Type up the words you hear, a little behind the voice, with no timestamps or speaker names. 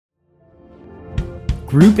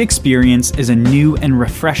Group experience is a new and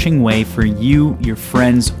refreshing way for you, your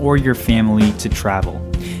friends, or your family to travel.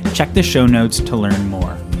 Check the show notes to learn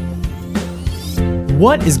more.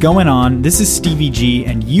 What is going on? This is Stevie G,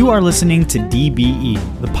 and you are listening to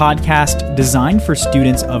DBE, the podcast designed for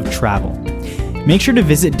students of travel. Make sure to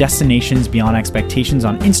visit Destinations Beyond Expectations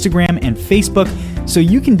on Instagram and Facebook so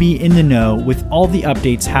you can be in the know with all the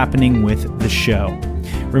updates happening with the show.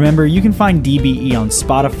 Remember, you can find DBE on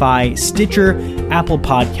Spotify, Stitcher, Apple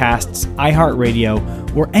Podcasts,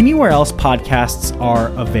 iHeartRadio, or anywhere else podcasts are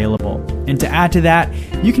available. And to add to that,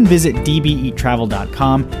 you can visit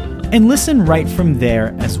dbetravel.com and listen right from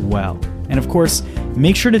there as well. And of course,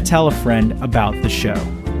 make sure to tell a friend about the show.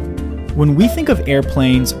 When we think of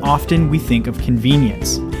airplanes, often we think of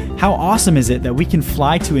convenience. How awesome is it that we can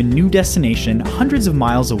fly to a new destination hundreds of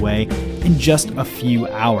miles away in just a few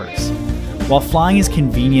hours? While flying is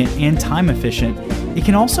convenient and time efficient, it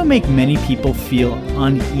can also make many people feel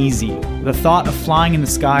uneasy. The thought of flying in the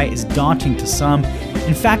sky is daunting to some.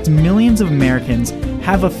 In fact, millions of Americans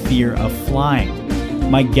have a fear of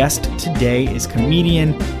flying. My guest today is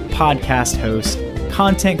comedian, podcast host,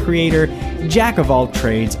 content creator, jack of all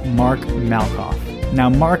trades, Mark Malkoff. Now,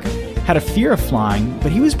 Mark had a fear of flying,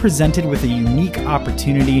 but he was presented with a unique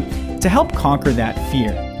opportunity to help conquer that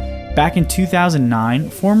fear. Back in 2009,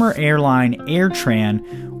 former airline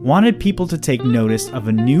AirTran wanted people to take notice of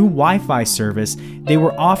a new Wi-Fi service they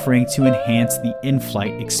were offering to enhance the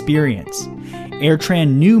in-flight experience.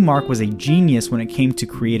 AirTran knew Mark was a genius when it came to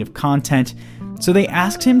creative content, so they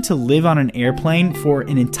asked him to live on an airplane for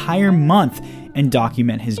an entire month and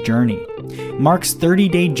document his journey. Mark's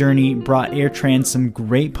 30-day journey brought AirTran some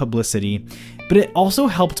great publicity, but it also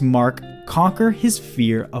helped Mark conquer his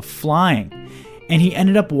fear of flying. And he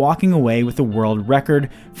ended up walking away with a world record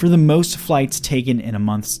for the most flights taken in a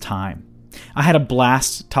month's time. I had a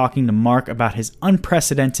blast talking to Mark about his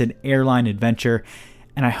unprecedented airline adventure,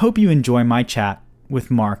 and I hope you enjoy my chat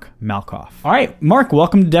with Mark Malkoff. All right, Mark,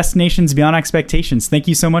 welcome to Destinations Beyond Expectations. Thank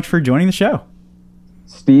you so much for joining the show.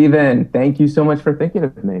 Steven, thank you so much for thinking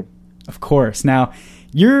of me. Of course. Now,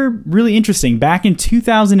 you're really interesting. Back in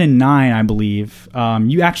 2009, I believe,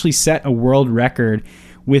 you actually set a world record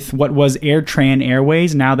with what was AirTran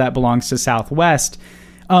Airways. Now that belongs to Southwest.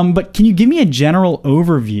 But can you give me a general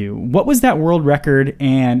overview? What was that world record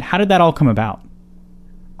and how did that all come about?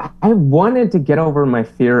 I wanted to get over my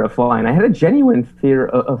fear of flying. I had a genuine fear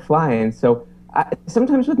of flying. So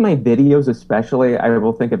sometimes with my videos especially, I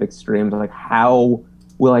will think of extremes like how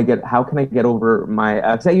can I get over my,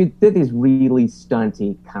 because I did these really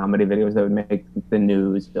stunty comedy videos that would make the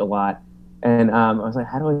news a lot. And I was like,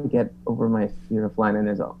 how do I get over my fear of flying?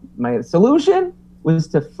 And my solution was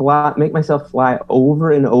to make myself fly over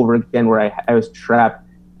and over again where I was trapped.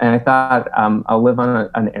 And I thought, I'll live on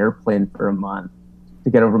an airplane for a month to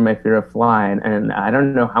get over my fear of flying. And I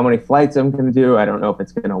don't know how many flights I'm going to do. I don't know if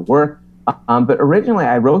it's going to work. But originally,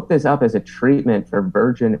 I wrote this up as a treatment for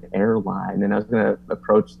Virgin Airline. And I was going to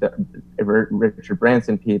approach the Richard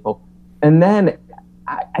Branson people. And then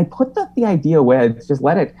I put the idea away. I just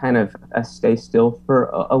let it kind of stay still for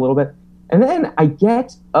a little bit. And then I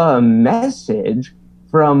get a message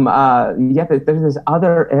from, there's this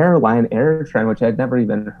other airline, AirTran, which I'd never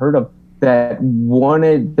even heard of, that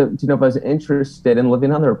wanted to know if I was interested in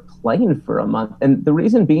living on their plane for a month. And the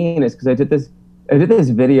reason being is because I did this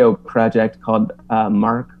video project called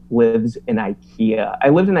Mark Lives in IKEA. I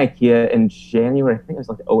lived in IKEA in January, I think it was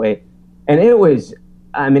like 2008. And it was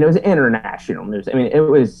international news. I mean, it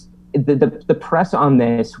was, the press on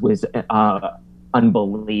this was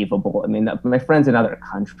unbelievable. I mean, my friends in other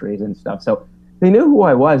countries and stuff. So they knew who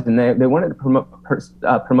I was, and they wanted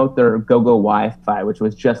to promote their GoGo Wi-Fi, which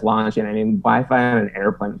was just launching. I mean, Wi-Fi on an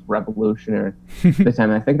airplane was revolutionary at the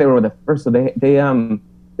time. I think they were the first. So they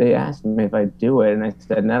asked me if I'd do it, and I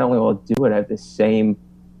said, not only will I do it, I have the same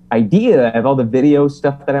idea. I have all the video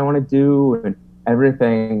stuff that I want to do and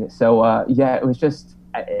everything. So it was just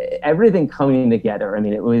everything coming together. I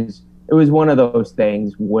mean, it was one of those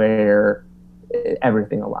things where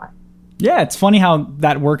everything aligned. Yeah, it's funny how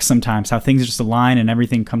that works sometimes, how things just align and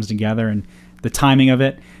everything comes together and the timing of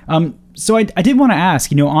it. So I did want to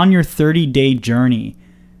ask, on your 30-day journey,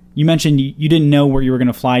 you mentioned you didn't know where you were going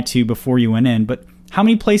to fly to before you went in, but how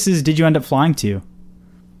many places did you end up flying to?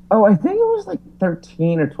 Oh, I think it was like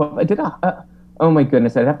 13 or 12. I did oh my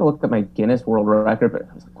goodness, I'd have to look at my Guinness World Record, but it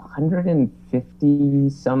was like 150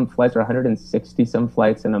 some flights or 160 some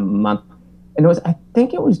flights in a month. And I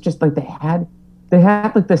think it was just like they had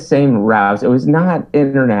like the same routes. It was not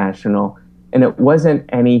international, and it wasn't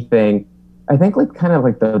anything. I think like kind of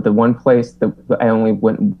like the one place that I only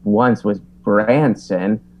went once was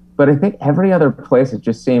Branson, But I think every other place it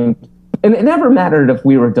just seemed, and it never mattered if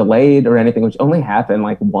we were delayed or anything, which only happened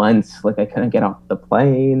like once. Like I couldn't get off the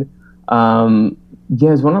plane. Yeah,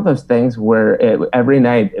 it was one of those things where every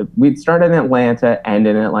night we'd start in Atlanta, end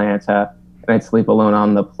in Atlanta, and I'd sleep alone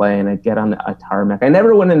on the plane. I'd get on a tarmac. I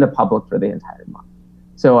never went into public for the entire month.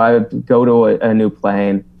 So I would go to a new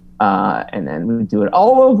plane, and then we'd do it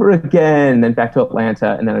all over again, then back to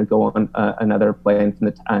Atlanta, and then I'd go on another plane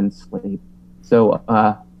and sleep. So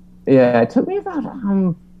yeah, it took me about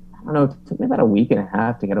a week and a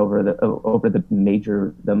half to get over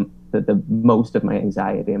the most of my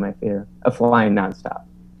anxiety and my fear of flying nonstop.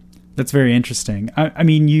 That's very interesting. I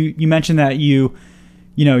mean, you mentioned that you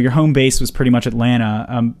know, your home base was pretty much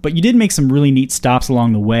Atlanta, but you did make some really neat stops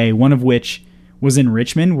along the way, one of which was in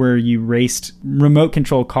Richmond, where you raced remote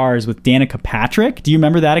control cars with Danica Patrick. Do you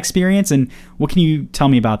remember that experience? And what can you tell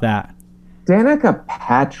me about that? Danica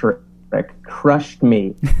Patrick crushed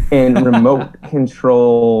me in remote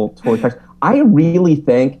control toy cars. I really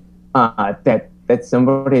think that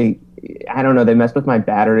somebody, I don't know, they messed with my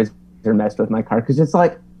batteries or messed with my car, because it's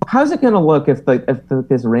like, how's it going to look if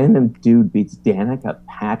this random dude beats Danica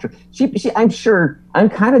Patrick? She I'm sure, I'm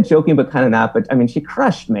kind of joking, but kind of not. But I mean, she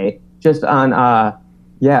crushed me just on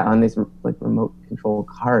these like remote control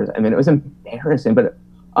cars. I mean, it was embarrassing, but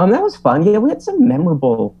that was fun. Yeah, we had some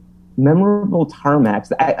memorable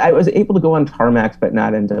tarmacs. I was able to go on tarmacs, but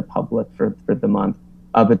not into public for the month.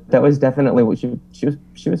 But that was definitely what she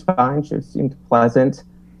was fine. She seemed pleasant,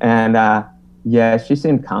 and yeah, she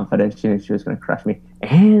seemed confident. She knew she was going to crush me,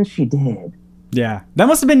 and she did. Yeah, that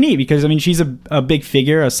must have been neat, because I mean, she's a big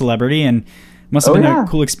figure, a celebrity, and must have been a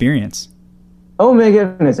cool experience. Oh my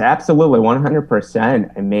goodness, absolutely,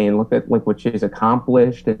 100%. I mean, look at what she's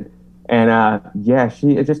accomplished, and yeah,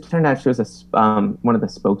 it just turned out she was one of the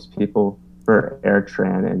spokespeople for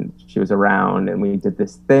AirTran, and she was around, and we did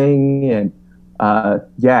this thing, and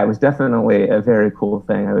yeah, it was definitely a very cool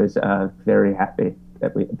thing. I was very happy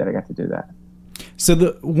that I got to do that.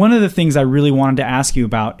 So one of the things I really wanted to ask you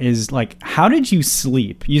about is, like, how did you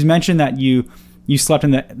sleep? You mentioned that you slept in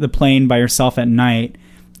the plane by yourself at night.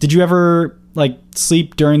 Did you ever like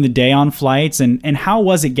sleep during the day on flights, and how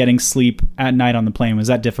was it getting sleep at night on the plane? Was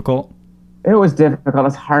that difficult? It was difficult.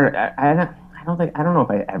 It's hard. I don't know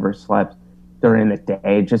if I ever slept during the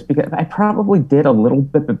day, just because I probably did a little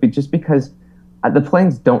bit, but just because the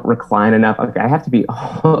planes don't recline enough. Like, I have to be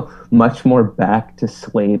much more back to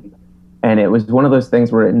sleep. And it was one of those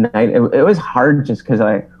things where at night, it was hard just because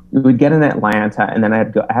we would get in Atlanta, and then I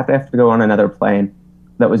have to go on another plane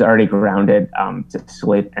that was already grounded to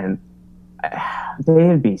sleep. And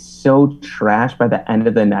they'd be so trashed by the end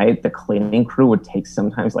of the night. The cleaning crew would take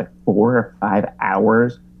sometimes like 4 or 5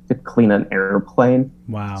 hours to clean an airplane.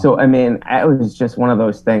 Wow. So, I mean, it was just one of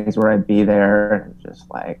those things where I'd be there and just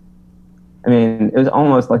like, I mean, it was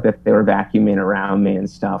almost like that they were vacuuming around me and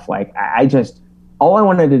stuff. Like, all I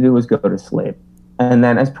wanted to do was go to sleep. And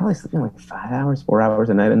then I was probably sleeping like 5 hours, 4 hours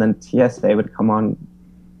a night. And then TSA would come on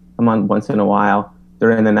once in a while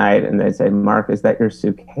during the night, and they'd say, "Mark, is that your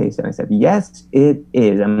suitcase?" And I said, "Yes, it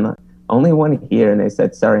is. I'm the only one here." And they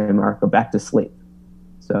said, "Sorry, Mark, go back to sleep."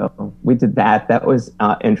 So we did that. That was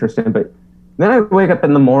interesting. But then I wake up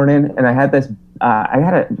in the morning, and I had this,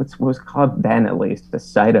 what was called then, at least, a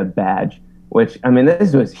SITA badge, which, I mean,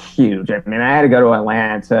 this was huge. I mean, I had to go to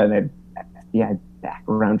Atlanta, and FBI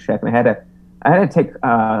background check, and I had to take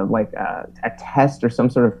a test or some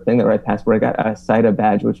sort of thing that I passed, where I got a SITA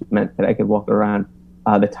badge, which meant that I could walk around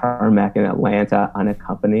the tarmac in Atlanta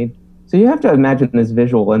unaccompanied. So you have to imagine this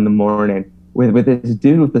visual in the morning with this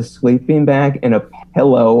dude with a sleeping bag and a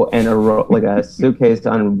pillow and a suitcase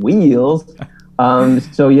on wheels.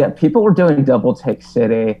 So yeah, people were doing double take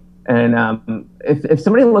city, and if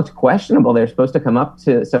somebody looked questionable, they're supposed to come up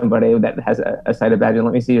to somebody that has a SITA badge and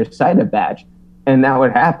let me see your SITA badge. And that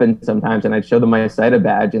would happen sometimes, and I'd show them my SITA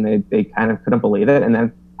badge, and they kind of couldn't believe it. And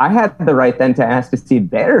then I had the right then to ask to see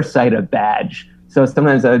their SITA badge. So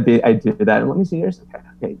sometimes I'd do that. And let me see yours.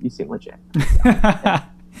 Okay, you seem legit.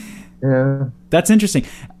 Yeah. That's interesting.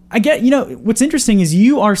 I get, what's interesting is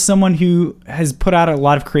you are someone who has put out a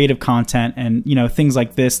lot of creative content, and, things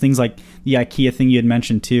like this, things like the IKEA thing you had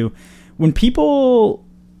mentioned too. When people,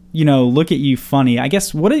 look at you funny, I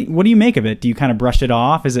guess, what do you make of it? Do you kind of brush it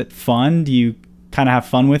off? Is it fun? Do you kind of have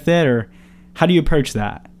fun with it, or how do you approach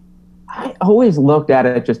that? I always looked at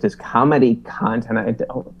it just as comedy content. I did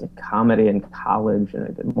comedy in college, and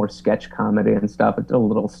I did more sketch comedy and stuff. I did a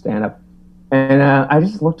little stand-up. And I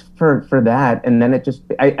just looked for that. And then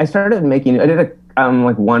I started making, I did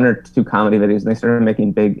like 1 or 2 comedy videos, and they started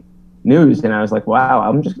making big news. And I was like, wow,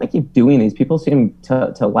 I'm just going to keep doing these. People seem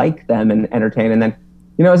to like them and entertain. And then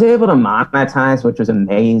I was able to monetize, which was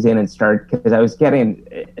amazing, and start because I was getting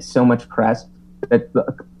so much press that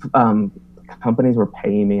companies were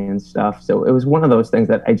paying me and stuff. So it was one of those things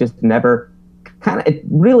that I just never it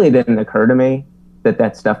really didn't occur to me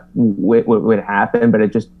that stuff would happen, but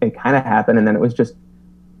it kind of happened. And then it was just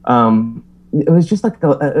like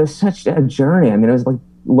such a journey. I mean, it was like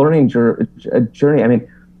learning a journey. I mean,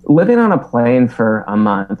 living on a plane for a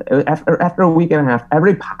month, after a week and a half,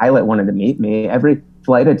 every pilot wanted to meet me. Every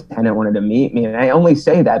flight attendant wanted to meet me. And I only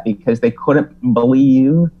say that because they couldn't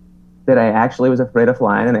believe that I actually was afraid of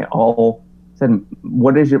flying. And they all said,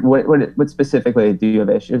 what specifically do you have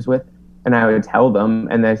issues with? And I would tell them,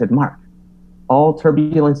 and they said, Mark, all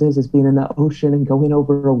turbulence is being in the ocean and going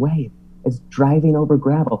over a wave. It's driving over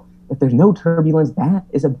gravel. If there's no turbulence, that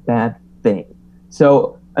is a bad thing.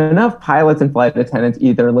 So enough pilots and flight attendants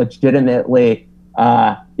either legitimately,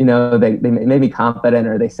 they made me confident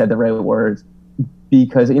or they said the right words,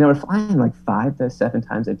 because, we're flying like 5 to 7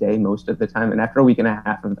 times a day most of the time. And after a week and a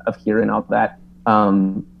half of hearing all that,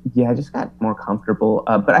 I just got more comfortable.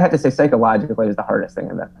 But I have to say, psychologically, it was the hardest thing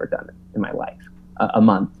I've ever done in my life. A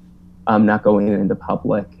month, not going into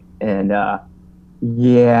public. And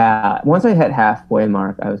once I hit halfway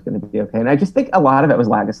mark, I was going to be okay. And I just think a lot of it was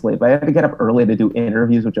lack of sleep. I had to get up early to do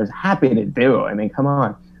interviews, which I was happy to do. I mean, come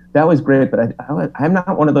on, that was great. But I'm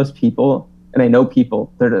not one of those people. And I know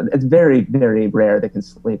people, it's very, very rare they can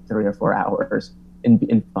sleep 3 or 4 hours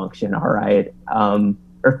and function all right.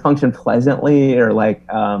 Or function pleasantly, or like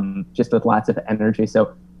just with lots of energy.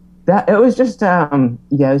 So that it was just it was on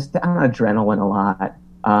adrenaline a lot.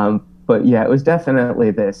 But yeah, it was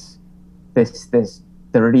definitely this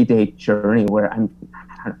 30-day journey where I don't know if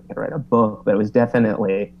I could write a book, but it was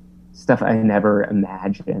definitely stuff I never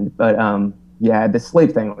imagined. But the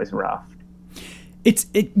sleep thing was rough.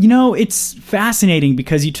 It's fascinating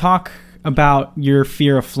because you talk about your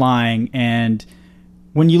fear of flying, and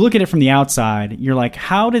when you look at it from the outside, you're like,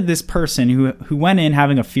 how did this person who went in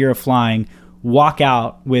having a fear of flying walk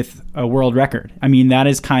out with a world record? I mean, that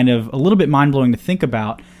is kind of a little bit mind-blowing to think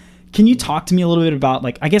about. Can you talk to me a little bit about,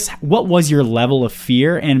 like, I guess, what was your level of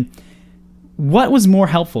fear, and what was more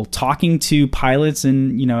helpful, talking to pilots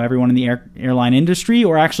and, everyone in the airline industry,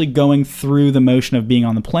 or actually going through the motion of being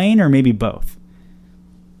on the plane, or maybe both?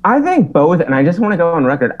 I think both, and I just want to go on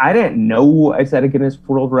record. I didn't know I set a Guinness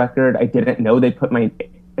World Record. I didn't know they put my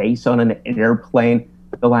face on an airplane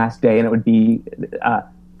the last day, and it would be a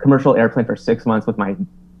commercial airplane for 6 months with my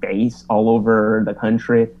face all over the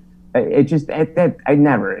country. That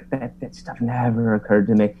stuff never occurred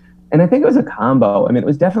to me. And I think it was a combo. I mean, it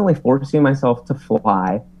was definitely forcing myself to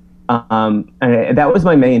fly. And that was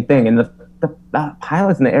my main thing. And the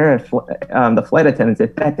pilots in the air, the flight attendants,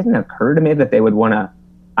 that didn't occur to me that they would want to,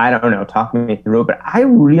 I don't know, talk me through it, but I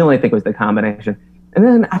really think it was the combination. And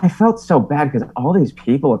then I felt so bad because all these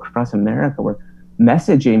people across America were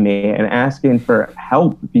messaging me and asking for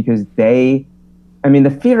help because the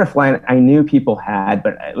fear of flying I knew people had,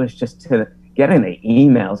 but it was just to getting the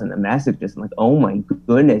emails and the messages and like, oh my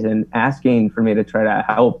goodness, and asking for me to try to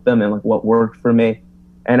help them and like what worked for me.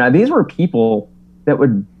 And these were people that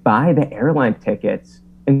would buy the airline tickets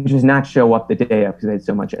and just not show up the day up because they had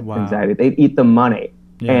so much anxiety. They'd eat the money.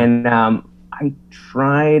 Yeah. And I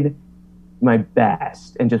tried my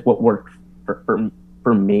best and just what worked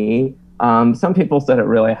for me. Some people said it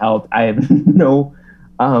really helped. I have no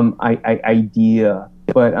idea.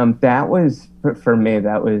 But that was, for me,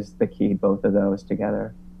 that was the key, both of those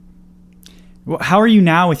together. Well, how are you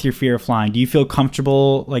now with your fear of flying? Do you feel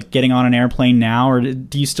comfortable like getting on an airplane now, or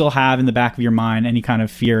do you still have in the back of your mind any kind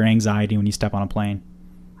of fear or anxiety when you step on a plane?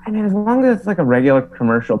 I mean, as long as it's like a regular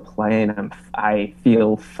commercial plane, I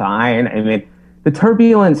feel fine. I mean, the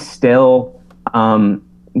turbulence still,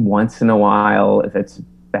 once in a while, if it's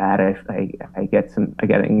bad, I get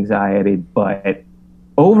anxiety, but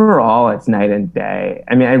overall, it's night and day.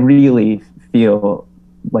 I mean, I really feel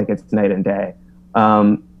like it's night and day.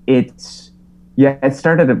 It just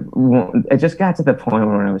got to the point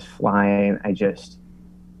where when I was flying, I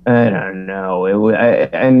don't know.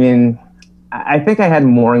 I think I had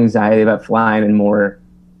more anxiety about flying and more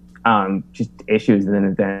just issues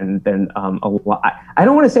than a lot. I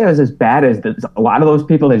don't want to say it was as bad as a lot of those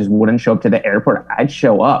people that just wouldn't show up to the airport. I'd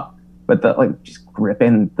show up, but just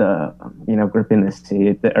gripping the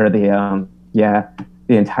seat or the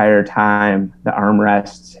entire time, the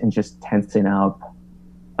armrests and just tensing up.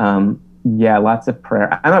 Lots of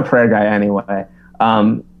prayer. I'm a prayer guy anyway.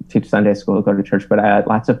 Teach Sunday school, go to church, but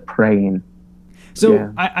lots of praying. So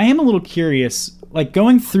yeah. I am a little curious, like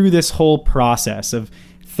going through this whole process of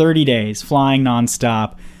 30 days flying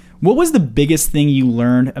nonstop, what was the biggest thing you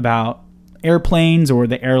learned about airplanes or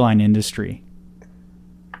the airline industry?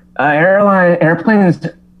 Airplanes.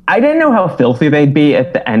 I didn't know how filthy they'd be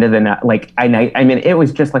at the end of the night. Like, I mean, it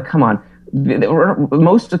was just like, come on.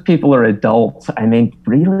 Most of the people are adults. I mean,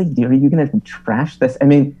 really, are you going to trash this? I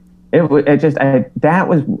mean, that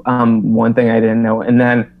was one thing I didn't know. And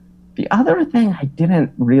then the other thing I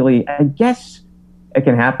didn't really, I guess it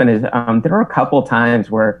can happen is there were a couple times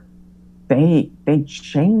where they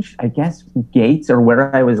changed, I guess, gates or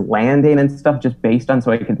where I was landing and stuff just based on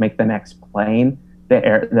so I could make the next plane,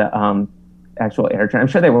 the actual air train. I'm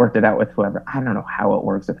sure they worked it out with whoever. I don't know how it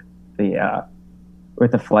works with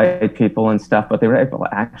the flight people and stuff, but they were able to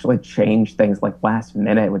actually change things like last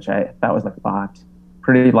minute, which I thought was like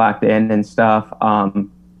pretty locked in and stuff.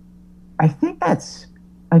 I think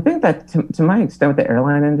that to my extent with the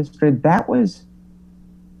airline industry, that was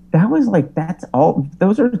like, that's all.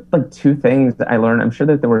 Those are like two things that I learned. I'm sure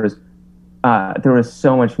that there was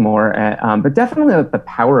so much more, but definitely like the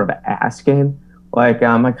power of asking. Like,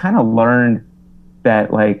 I kind of learned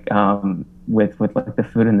that like with like the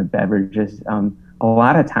food and the beverages, a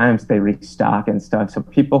lot of times they restock and stuff, so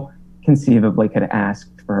people conceivably could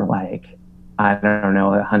ask for like, I don't know,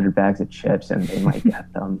 100 bags of chips and they might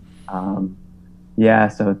get them. Yeah,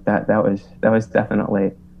 so that was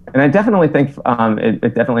definitely, and I definitely think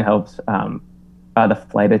it definitely helps the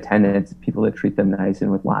flight attendants, people that treat them nice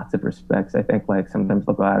and with lots of respect. I think like sometimes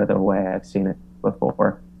they'll go out of their way. I've seen it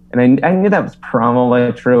before, and I knew that was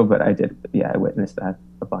probably true, but I witnessed that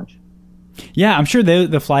a bunch. Yeah, I'm sure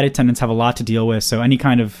the flight attendants have a lot to deal with, so any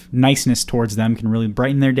kind of niceness towards them can really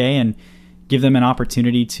brighten their day and give them an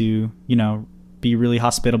opportunity to, be really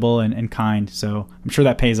hospitable and kind. So I'm sure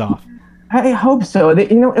that pays off. I hope so.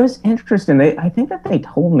 It was interesting. I think that they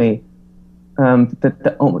told me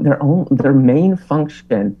that their main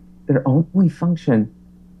function, their only function,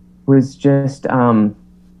 was just I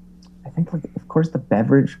think, like, of course, the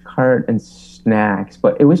beverage cart and snacks,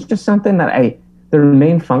 but it was just something that their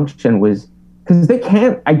main function was, because they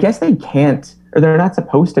can't, or they're not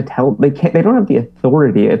supposed to they don't have the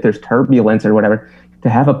authority if there's turbulence or whatever to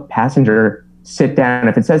have a passenger sit down.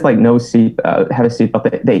 If it says like no seat, have a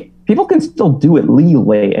seatbelt, people can still do it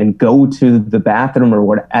legally and go to the bathroom or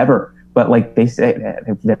whatever. But like they say, they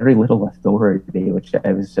have very little authority, which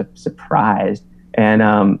I was surprised. And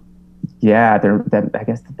I guess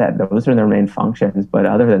that those are their main functions. But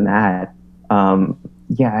other than that, I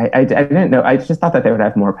didn't know. I just thought that they would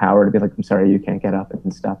have more power to be like, I'm sorry, you can't get up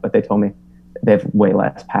and stuff. But they told me they have way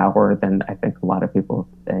less power than I think a lot of people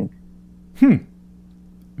think.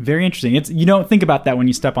 Very interesting. You don't think about that when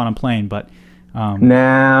you step on a plane, but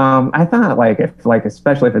no, I thought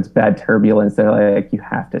especially if it's bad turbulence, they're like, you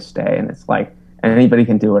have to stay, and it's like anybody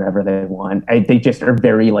can do whatever they want. They just are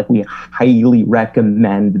very like, we highly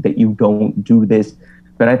recommend that you don't do this.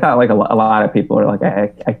 But I thought like a lot of people are like, I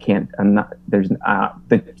can't. I'm not. There's I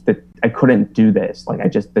couldn't do this. Like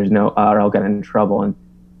there's no, or I'll get in trouble. And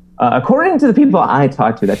according to the people I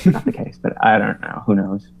talked to, that's not the case. But I don't know. Who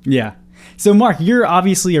knows? Yeah. So, Mark, you're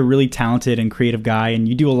obviously a really talented and creative guy, and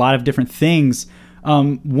you do a lot of different things,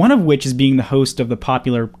 one of which is being the host of the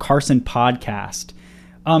popular Carson podcast.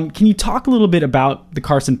 Can you talk a little bit about the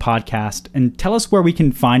Carson podcast and tell us where we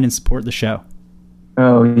can find and support the show?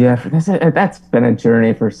 Oh, yeah. That's been a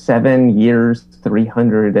journey for 7 years,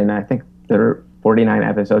 300, and I think there are 49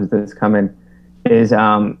 episodes that's coming. It's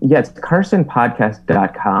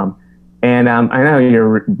carsonpodcast.com. And I know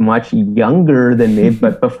you're much younger than me,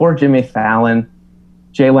 but before Jimmy Fallon,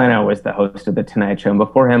 Jay Leno was the host of The Tonight Show. And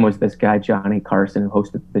before him was this guy, Johnny Carson, who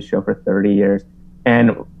hosted the show for 30 years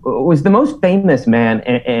and was the most famous man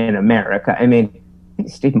in America. I mean, I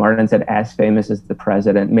think Steve Martin said as famous as the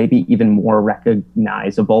president, maybe even more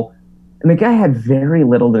recognizable. And the guy had very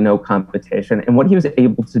little to no competition. And what he was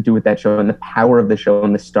able to do with that show and the power of the show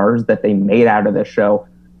and the stars that they made out of the show,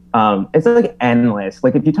 it's like endless.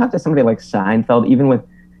 Like if you talk to somebody like Seinfeld, even with,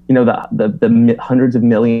 the hundreds of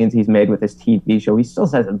millions he's made with his TV show, he still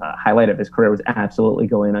says that the highlight of his career was absolutely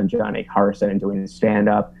going on Johnny Carson and doing his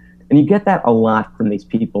stand-up. And you get that a lot from these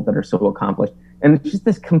people that are so accomplished. And it's just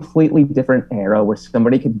this completely different era where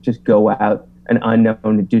somebody could just go out an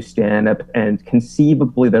unknown to do stand-up and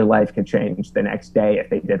conceivably their life could change the next day if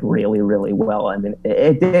they did really, really well. I mean,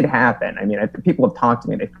 it did happen. I mean, people have talked to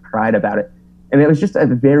me, they've cried about it. And it was just a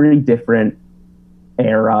very different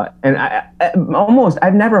era. And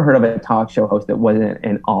I've never heard of a talk show host that wasn't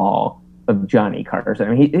in awe of Johnny Carson.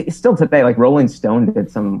 I mean, he's still today, like Rolling Stone did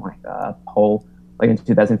some poll like in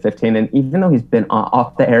 2015. And even though he's been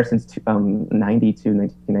off the air since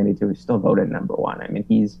 1992, he's still voted number one. I mean,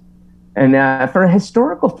 he's And for a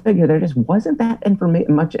historical figure, there just wasn't that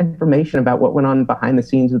much information about what went on behind the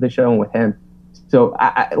scenes of the show and with him. So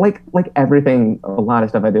I like everything, a lot of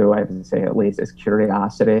stuff I do, I have to say at least, is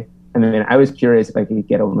curiosity. I mean, I was curious if I could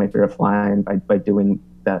get over my fear of flying by doing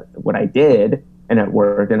what I did, and it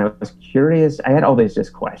worked. And I was curious. I had all these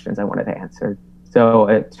just questions I wanted answered. So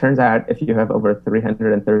it turns out if you have over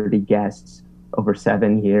 330 guests over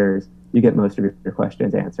 7 years, you get most of your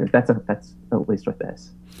questions answered. That's at least with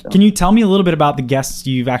this. So. Can you tell me a little bit about the guests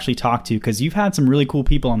you've actually talked to? Because you've had some really cool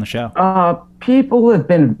people on the show. People have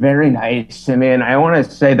been very nice. I mean, I want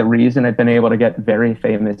to say the reason I've been able to get very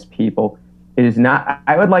famous people is not,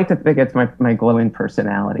 I would like to think it's my glowing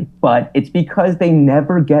personality, but it's because they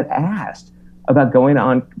never get asked about going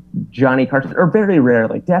on Johnny Carson, or very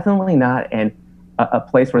rarely, definitely not in a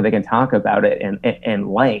place where they can talk about it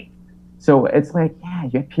in length. So it's like, yeah,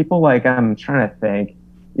 you have people like, I'm trying to think,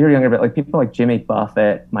 you're younger, but like people like Jimmy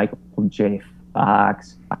Buffett, Michael J.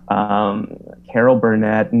 Fox, Carol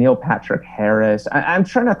Burnett, Neil Patrick Harris. I'm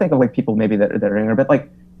trying to think of like people maybe that are younger, but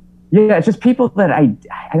like, yeah, it's just people that I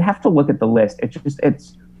have to look at the list.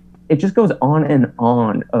 It just goes on and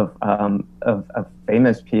on of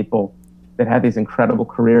famous people that have these incredible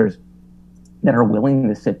careers that are willing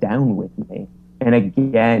to sit down with me. And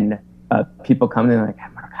again, people come in and like,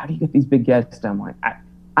 how do you get these big guests? I'm like,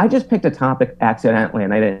 I just picked a topic accidentally,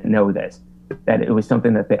 and I didn't know this, that it was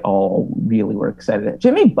something that they all really were excited at.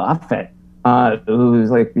 Jimmy Buffett, who's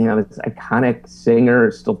like, this iconic singer,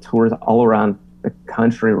 still tours all around the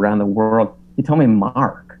country, around the world. He told me,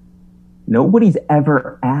 Mark, nobody's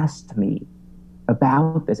ever asked me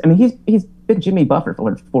about this. I mean, he's been Jimmy Buffett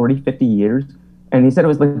for 40, 50 years. And he said it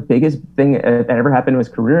was the biggest thing that ever happened to his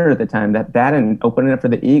career at the time, that and opening up for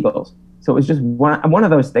the Eagles. So it was just one of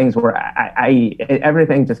those things where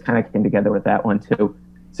everything just kind of came together with that one too.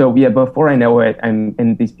 So yeah, before I know it, I'm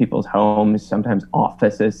in these people's homes, sometimes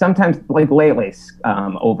offices, sometimes like lately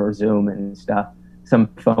over Zoom and stuff, some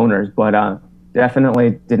phoners, but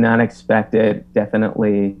definitely did not expect it.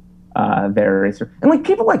 Definitely very, and like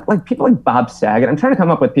people like Bob Saget. I'm trying to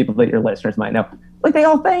come up with people that your listeners might know. Like they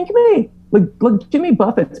all thank me. Like Jimmy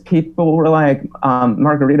Buffett's people were like,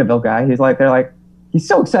 Margaritaville guy. They're like, he's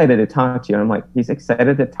so excited to talk to you. And I'm like, he's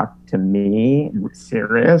excited to talk to me?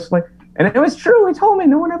 Seriously? And it was true. He told me,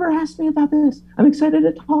 no one ever asked me about this. I'm excited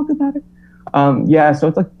to talk about it. Yeah, so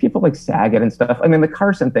it's like people like Saget and stuff. I mean, the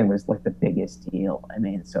Carson thing was like the biggest deal. I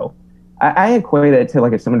mean, so I equate it to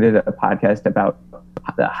like if someone did a podcast about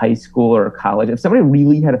the high school or college, if somebody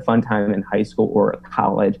really had a fun time in high school or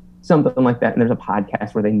college, something like that, and there's a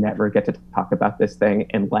podcast where they never get to talk about this thing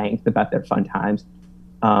in length about their fun times,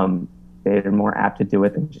 they're more apt to do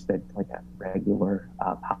it than just a regular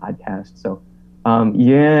podcast. So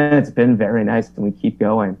yeah, it's been very nice, and we keep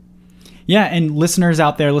going. Yeah, and listeners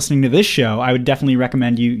out there listening to this show, I would definitely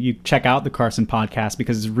recommend you check out the Carson podcast,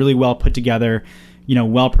 because it's really well put together,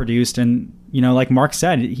 well produced, and like Mark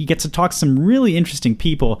said, he gets to talk to some really interesting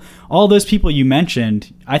people. All those people you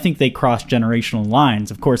mentioned, I think they cross generational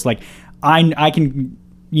lines. Of course, like I can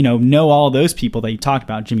know all of those people that you talked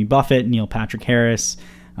about: Jimmy Buffett, Neil Patrick Harris.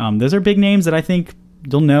 Those are big names that I think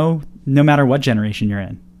you'll know no matter what generation you're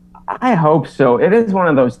in. I hope so. It is one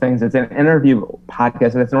of those things. It's an interview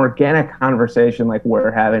podcast, and it's an organic conversation like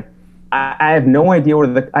we're having. I have no idea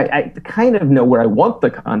where I kind of know where I want the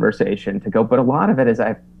conversation to go, but a lot of it is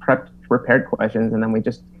I've prepared questions, and then we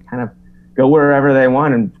just kind of go wherever they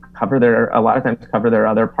want and a lot of times cover their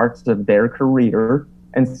other parts of their career.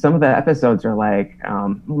 And some of the episodes are like,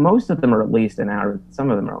 most of them are at least an hour.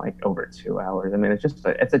 Some of them are like over 2 hours. I mean, it's just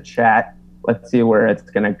it's a chat. Let's see where it's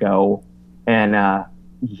going to go. And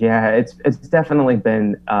yeah, it's definitely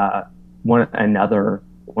been one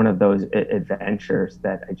of those adventures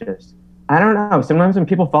that I don't know. Sometimes when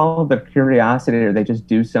people follow their curiosity or they just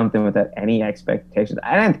do something without any expectations,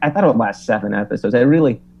 I thought it would last 7 episodes. I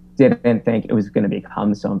really didn't think it was going to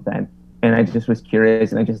become something. And I just was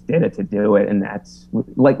curious, and I just did it to do it. And that's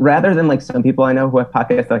like, rather than like some people I know who have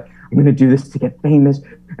podcasts, like, I'm going to do this to get famous,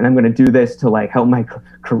 and I'm going to do this to like help my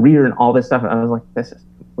career and all this stuff. And I was like, this is a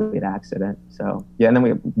complete accident. So yeah. And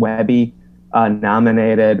then Webby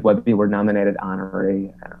nominated. Webby were nominated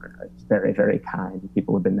honorary. I don't know, it's very, very kind.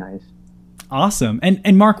 People have been nice. Awesome.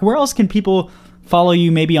 And Mark, where else can people follow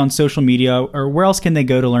you, maybe on social media, or where else can they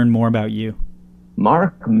go to learn more about you?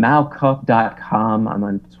 MarkMalkoff.com. I'm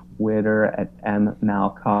on Twitter at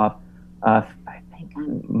mmalkoff. I think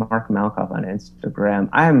I'm Mark Malkoff on Instagram.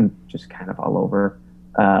 I'm just kind of all over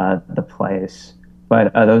the place,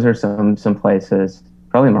 but those are some places.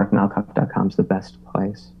 Probably MarkMalkoff.com is the best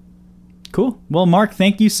place. Cool. Well, Mark,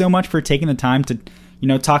 thank you so much for taking the time to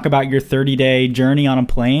talk about your 30-day journey on a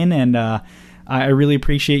plane. And I really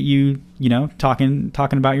appreciate you, talking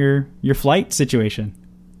about your flight situation.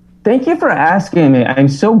 Thank you for asking me. I'm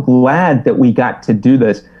so glad that we got to do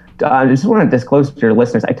this. I just want to disclose to your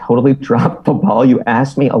listeners, I totally dropped the ball. You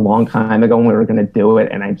asked me a long time ago when we were going to do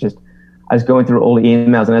it, and I was going through old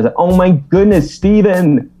emails, and I was like, oh my goodness,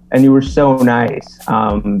 Steven. And you were so nice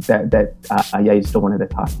you still wanted to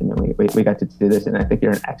talk to me. We got to do this, and I think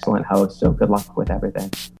you're an excellent host, so good luck with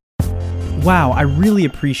everything. Wow, I really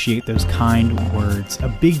appreciate those kind words. A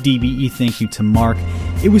big DBE thank you to Mark.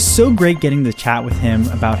 It was so great getting to chat with him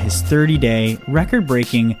about his 30-day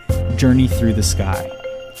record-breaking journey through the sky.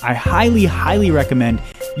 I highly, highly recommend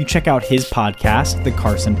you check out his podcast, The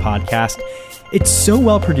Carson Podcast. It's so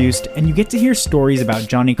well produced, and you get to hear stories about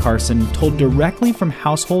Johnny Carson told directly from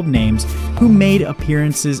household names who made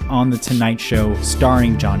appearances on The Tonight Show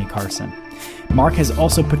starring Johnny Carson. Mark has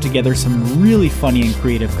also put together some really funny and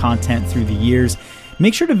creative content through the years.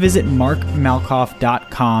 Make sure to visit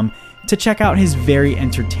markmalkoff.com to check out his very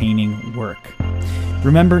entertaining work.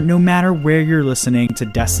 Remember, no matter where you're listening to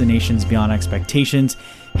Destinations Beyond Expectations,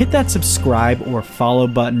 hit that subscribe or follow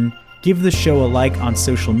button, give the show a like on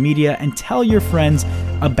social media, and tell your friends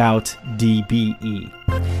about DBE.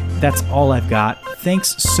 That's all I've got.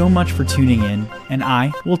 Thanks so much for tuning in, and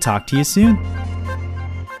I will talk to you soon.